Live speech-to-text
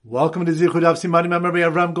Welcome to Zichud Daf Simani Member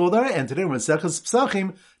Avram Goldar, and today we're in Seches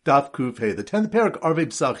Pesachim, Daf Kuf Hey, the 10th parak Arvei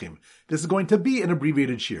Pesachim. This is going to be an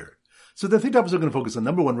abbreviated shir. So the three topics we're going to focus on.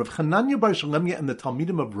 Number one, Rav Chananya bar Shalemya and the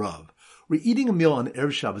Talmidim of Rav were eating a meal on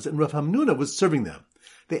Erev Shabbos, and Rav Hamnuna was serving them.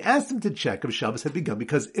 They asked him to check if Shabbos had begun,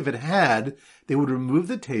 because if it had, they would remove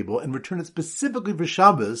the table and return it specifically for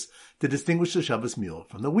Shabbos to distinguish the Shabbos meal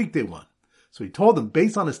from the weekday one. So he told them,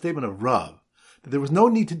 based on a statement of Rav, that there was no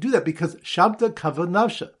need to do that because Shabta Kavod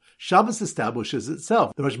Nafsha. Shabbos establishes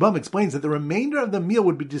itself. The Rashbam explains that the remainder of the meal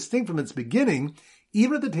would be distinct from its beginning,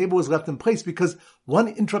 even if the table was left in place, because one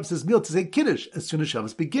interrupts his meal to say Kiddush as soon as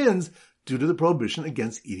Shabbos begins, due to the prohibition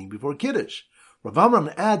against eating before Kiddush. Rav Amram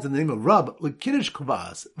adds in the name of Rab, L'Kiddush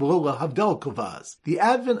Kovaz, V'lo L'Havdal Kovaz. The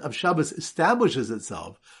advent of Shabbos establishes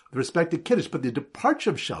itself with respect to Kiddush, but the departure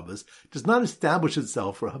of Shabbos does not establish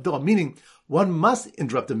itself for Havdalah, meaning one must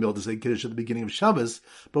interrupt a meal to say Kiddush at the beginning of Shabbos,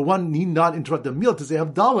 but one need not interrupt a meal to say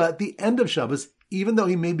Havdalah at the end of Shabbos, even though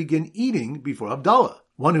he may begin eating before Havdalah.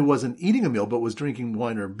 One who wasn't eating a meal but was drinking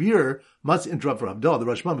wine or beer must interrupt for Havdalah. The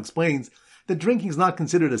Rashbam explains that drinking is not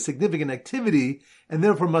considered a significant activity and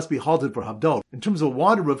therefore must be halted for Havdalah. In terms of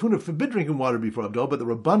water, Rav Huna forbid drinking water before Havdalah, but the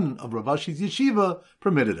Rabbanan of Rav Ashi's yeshiva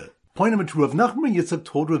permitted it. Point number two, Rav Nachman Yitzchak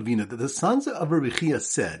told Ravina that the sons of Rav Chia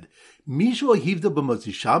said, Mishu ahivda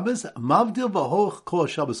b'motzi Shabbos, mavdil v'hoch kol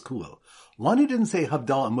Shabbos kulo. One who didn't say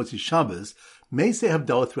Havdalah on Motzi Shabbos may say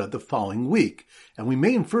Havdalah throughout the following week. And we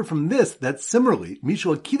may infer from this that similarly,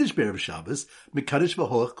 Mishu HaKiddush B'erev Shabbos, Mekadosh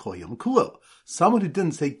v'holach kol yom kulo. Someone who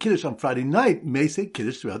didn't say Kiddush on Friday night may say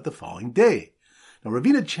Kiddush throughout the following day. Now,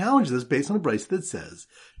 Ravina challenged this based on a brayso that says,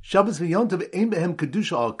 Shabbos v'yontav ein behem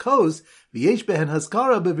kedusha al kos, v'yesh behen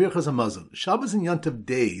haskara b'virchas hamazon. Shabbos and Yontav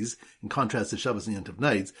days, in contrast to Shabbos and Yontav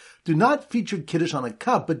nights, do not feature Kiddush on a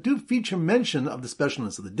cup, but do feature mention of the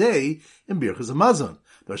specialness of the day in birchas hamazon.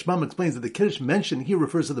 The Rashbam explains that the Kiddush mentioned here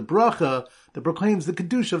refers to the bracha that proclaims the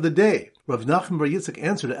Kedusha of the day. Rav Nachman bar Yitzchak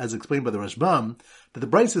answered, as explained by the Rashbam, that the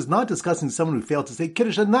brayso is not discussing someone who failed to say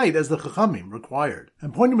Kiddush at night as the Chachamim required.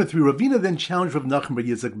 And point number three, Ravina then challenged Rav Nachman bar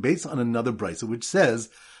Yitzchak based on another brayso which says,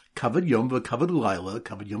 Kavod Yom v'Kavod Laila,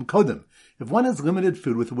 Kavod Yom Kodem. If one has limited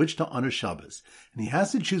food with which to honor Shabbos, and he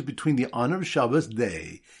has to choose between the honor of Shabbos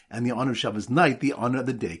day and the honor of Shabbos night, the honor of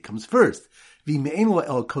the day comes first. V'me'en lo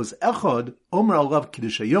el kos echad, omer alav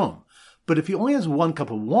Kiddush hayom. But if he only has one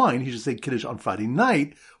cup of wine, he should say Kiddush on Friday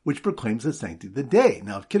night, which proclaims the sanctity of the day.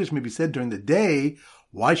 Now, if Kiddush may be said during the day,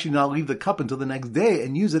 why should he not leave the cup until the next day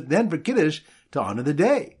and use it then for Kiddush to honor the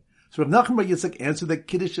day? So Rav Nachman bar Yitzchak answered that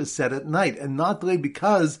Kiddush is said at night and not delayed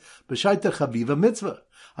because b'shaita chaviva mitzvah.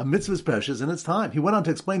 A mitzvah is precious in its time. He went on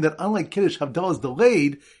to explain that unlike Kiddush, Havdalah is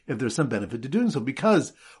delayed if there's some benefit to doing so,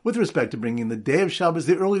 because with respect to bringing the day of Shabbos,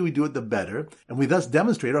 the earlier we do it, the better, and we thus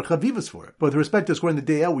demonstrate our chavivas for it. But with respect to scoring the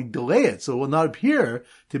day out, we delay it, so it will not appear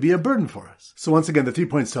to be a burden for us. So once again, the 3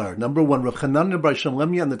 points are, number one, Rav Chananya bar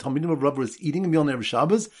Shalemya and the Talmidim of Rav was eating a meal on Erev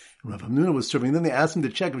Shabbos, and Rav Hamnuna was serving them. They asked him to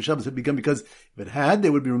check if Shabbos had begun, because if it had, they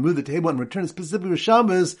would be remove the table and return it specifically for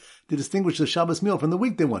Shabbos to distinguish the Shabbos meal from the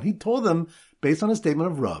weekday one. He told them, based on a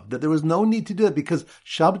statement of Rav, that there was no need to do it because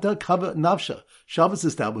Shabta Kavod Nafsha. Shabbos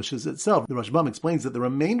establishes itself. The Rashbam explains that the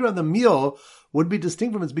remainder of the meal would be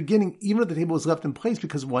distinct from its beginning, even if the table was left in place,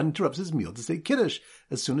 because one interrupts his meal to say Kiddush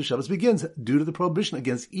as soon as Shabbos begins, due to the prohibition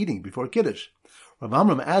against eating before Kiddush. Rav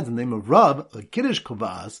Amram adds in the name of Rab, Kiddush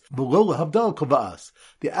Kovas, V'lo L'Havdal Kovas.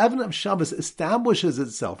 The advent of Shabbos establishes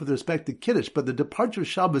itself with respect to Kiddush, but the departure of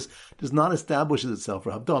Shabbos does not establish itself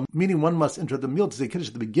for Havdalah, meaning one must interrupt the meal to say Kiddush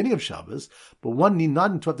at the beginning of Shabbos, but one need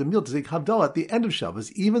not interrupt the meal to say Havdalah at the end of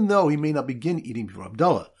Shabbos, even though he may not begin eating before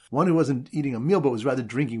Havdalah. One who wasn't eating a meal but was rather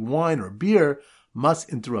drinking wine or beer must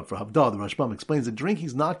interrupt for Havdalah. The Rashbam explains that drinking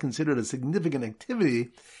is not considered a significant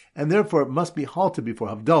activity, and therefore it must be halted before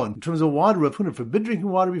Havdalah. In terms of water, Rav Huna forbid drinking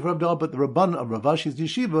water before Havdalah, but the Rabbanan of Rav Ashi's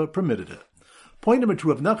yeshiva permitted it. Point number two,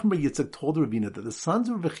 Rav Nachman bar Yitzchak told Ravina that the sons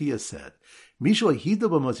of Rav Chia said, Mishu ahivda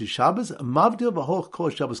b'motzi Shabbos, mavdil v'hoch kol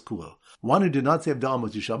Shabbos kulo. One who did not say Havdalah on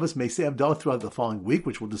Motzi Shabbos may say Havdalah throughout the following week,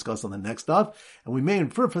 which we'll discuss on the next daf, and we may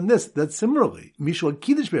infer from this that similarly, Mishu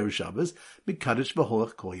HaKiddush B'erev Shabbos, Mekadosh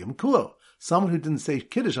v'holach kol yom kulo. Someone who didn't say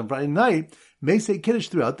Kiddush on Friday night may say Kiddush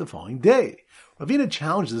throughout the following day. Ravina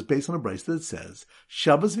challenges this based on a brayso that says,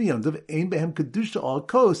 Shabbos v'yontav ein behem kedusha al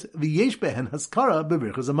kos, v'yesh behen haskara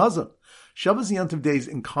b'virchas hamazon. Shabbos and Yontav days,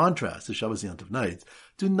 in contrast to Shabbos and Yontav nights,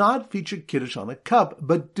 do not feature Kiddush on a cup,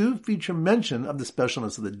 but do feature mention of the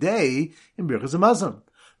specialness of the day in birchas hamazon.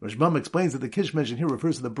 Rashbam explains that the Kiddush mentioned here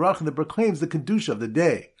refers to the bracha that proclaims the Kedusha of the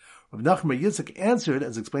day. Rav Nachman bar Yitzchak answered,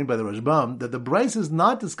 as explained by the Rashbam, that the brayso is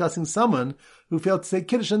not discussing someone who failed to say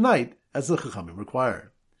Kiddush at night, as the Chachamim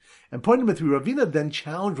required. And point number 3, Ravina then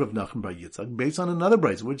challenged Rav Nachman bar Yitzchak based on another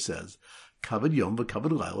brayso which says, Kavod Yom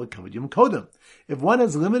v'Kavod Laila Kavod Yom Kodem. If one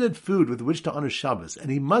has limited food with which to honor Shabbos, and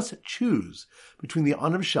he must choose between the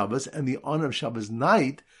honor of Shabbos and the honor of Shabbos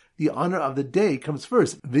night, the honor of the day comes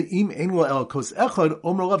first. V'im ein lo el kos echad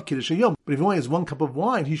omer lav kiddush hayom. But if he only has one cup of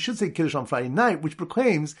wine, he should say kiddush on Friday night, which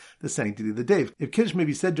proclaims the sanctity of the day. If kiddush may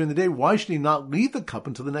be said during the day, why should he not leave the cup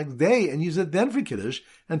until the next day and use it then for kiddush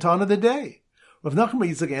and to honor the day? Rav Nachman bar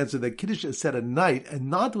Yitzchak answered that kiddush is said at night and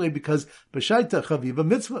not delayed because b'shaita chaviva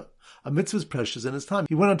mitzvah. A mitzvah is precious in its time.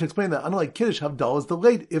 He went on to explain that unlike Kiddush, Havdalah is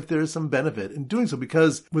delayed if there is some benefit in doing so,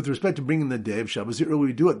 because with respect to bringing the day of Shabbos, the earlier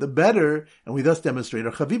we do it, the better, and we thus demonstrate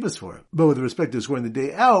our chavivas for it. But with respect to scoring the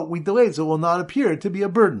day out, we delay it so it will not appear to be a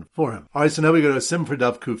burden for him. Alright, so now we go to a sim for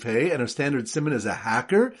Daf Kuf Hey, and our standard simon is a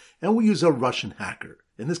hacker, and we use a Russian hacker.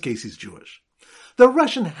 In this case, he's Jewish. The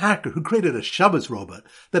Russian hacker who created a Shabbos robot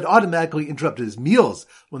that automatically interrupted his meals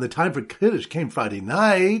when the time for Kiddush came Friday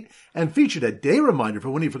night and featured a day reminder for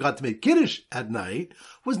when he forgot to make Kiddush at night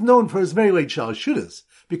was known for his very late Shalashudas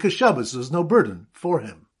because Shabbos was no burden for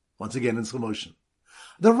him. Once again in slow motion.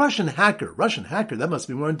 The Russian hacker, that must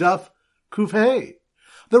be more in Daf Kuf Hey.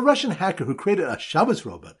 The Russian hacker who created a Shabbos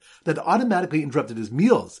robot that automatically interrupted his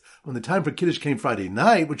meals when the time for Kiddush came Friday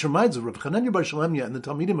night, which reminds of Rav Chananya bar Shalemya and the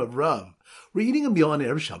Talmidim of Rav, were eating a meal on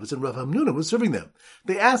Erev Shabbos and Rav Hamnuna was serving them.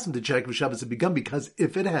 They asked him to check if Shabbos had begun because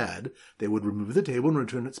if it had, they would remove the table and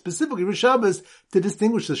return it specifically for Shabbos to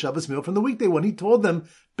distinguish the Shabbos meal from the weekday one. He told them,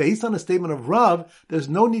 based on a statement of Rav, there's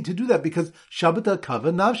no need to do that because Shabbata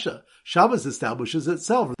kava nafsha. Shabbos establishes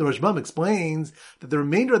itself. The Rashbam explains that the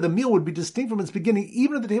remainder of the meal would be distinct from its beginning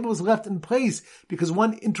even if the table was left in place because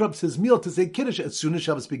one interrupts his meal to say Kiddush as soon as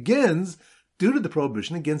Shabbos begins due to the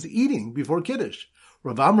prohibition against eating before Kiddush.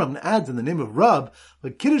 Rav Amram adds in the name of Rav,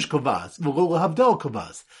 Kiddush kovas, v'lo havdal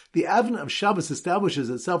kovas. The advent of Shabbos establishes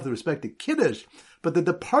itself with respect to Kiddush, but the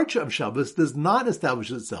departure of Shabbos does not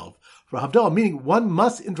establish itself for Havdalah, meaning one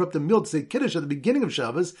must interrupt a meal to say Kiddush at the beginning of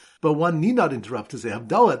Shabbos, but one need not interrupt to say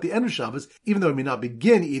Havdalah at the end of Shabbos, even though he may not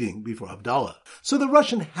begin eating before Havdalah. So the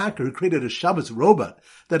Russian hacker who created a Shabbos robot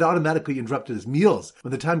that automatically interrupted his meals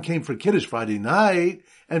when the time came for Kiddush Friday night,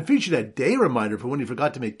 and featured a day reminder for when he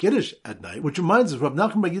forgot to make Kiddush at night, which reminds us, Rav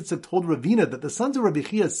Nachman bar Yitzchak told Ravina that the sons of Rabbi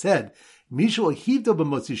Chia said, Mishul hivdil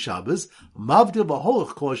b'motzi Shabbos, mavdil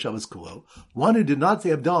b'holach kol Shabbos kulo. One who did not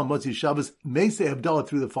say Havdalah on Motzi Shabbos may say Havdalah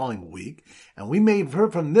through the following week. And we may have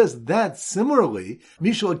heard from this that similarly,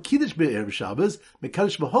 Mishul kiddush be'erev Shabbos,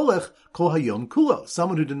 mekadosh b'holach kol hayom kulo.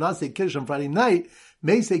 Someone who did not say Kiddush on Friday night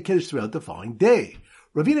may say Kiddush throughout the following day.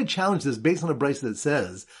 Ravina challenged this based on a brayso that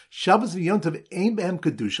says, Shabbos v'yontav ein behem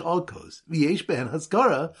kedusha al kos, v'yesh behen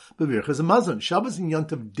haskara b'virchas hamazon. Shabbos and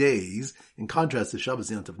yontav days, in contrast to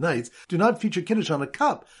Shabbos and yontav nights, do not feature Kiddush on a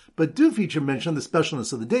cup, but do feature mention of the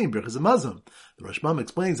specialness of the day in birchas hamazon. The Rashbam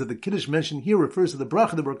explains that the Kiddush mentioned here refers to the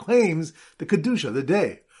bracha that proclaims the kedusha of the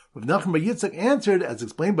day. Rav Nachman bar Yitzchak answered, as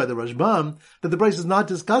explained by the Rashbam, that the brayso is not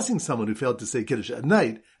discussing someone who failed to say Kiddush at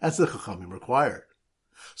night, as the Chachamim required.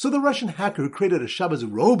 So the Russian hacker who created a Shabbos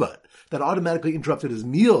robot that automatically interrupted his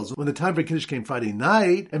meals when the time for Kiddush came Friday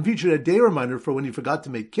night and featured a day reminder for when he forgot to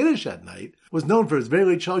make Kiddush at night was known for his very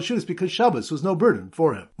late Shalashudas because Shabbos was no burden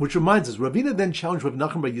for him. Which reminds us, Ravina then challenged Rav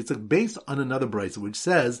Nachman bar Yitzchak based on another brayso which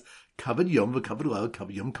says, Kavod Yom v'Kavod Laila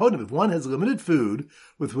Kavod Yom Kodem. If one has limited food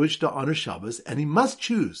with which to honor Shabbos, and he must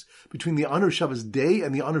choose between the honor of Shabbos day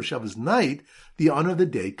and the honor of Shabbos night, the honor of the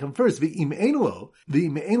day comes first. V'im ein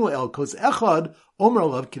lo el kos echad omer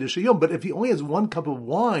alav Kiddush hayom. But if he only has one cup of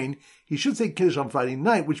wine, he should say Kiddush on Friday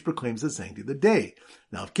night, which proclaims the sanctity of the day.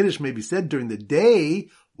 Now, if Kiddush may be said during the day,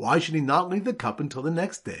 why should he not leave the cup until the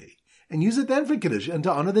next day and use it then for Kiddush and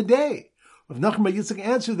to honor the day? Rav Nachman bar Yitzchak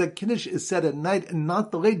answered that Kiddush is said at night and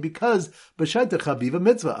not delayed because b'shaita chaviva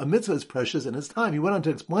mitzvah. A mitzvah is precious in its time. He went on to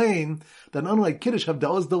explain that unlike Kiddush,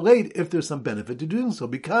 Havdalah is delayed if there's some benefit to doing so,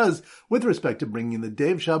 because with respect to bringing the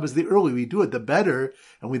day of Shabbos, the earlier we do it, the better,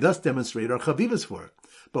 and we thus demonstrate our chavivas for it.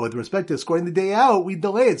 But with respect to scoring the day out, we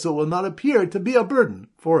delay it so it will not appear to be a burden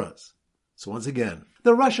for us. So once again,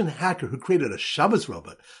 the Russian hacker who created a Shabbos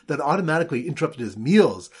robot that automatically interrupted his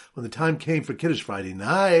meals when the time came for Kiddush Friday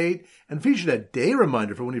night and featured a day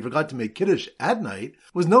reminder for when he forgot to make Kiddush at night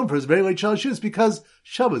was known for his very late Shalashudas because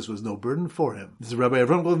Shabbos was no burden for him. This is Rabbi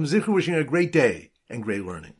Avram Goldman Zichu wishing you a great day and great learning.